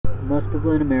Most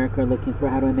people in America are looking for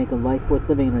how do I make a life worth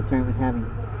living and return with having.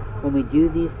 When we do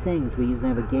these things, we usually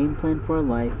have a game plan for our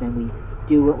life, and we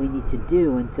do what we need to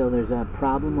do until there's a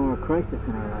problem or a crisis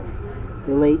in our life.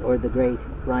 The late or the great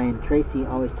Brian Tracy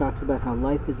always talks about how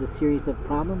life is a series of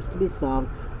problems to be solved,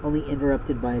 only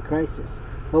interrupted by a crisis.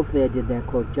 Hopefully I did that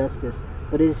quote justice,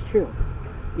 but it is true.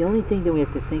 The only thing that we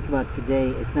have to think about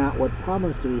today is not what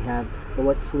problems do we have, but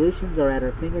what solutions are at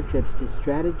our fingertips to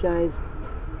strategize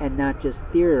and not just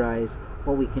theorize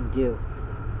what we can do.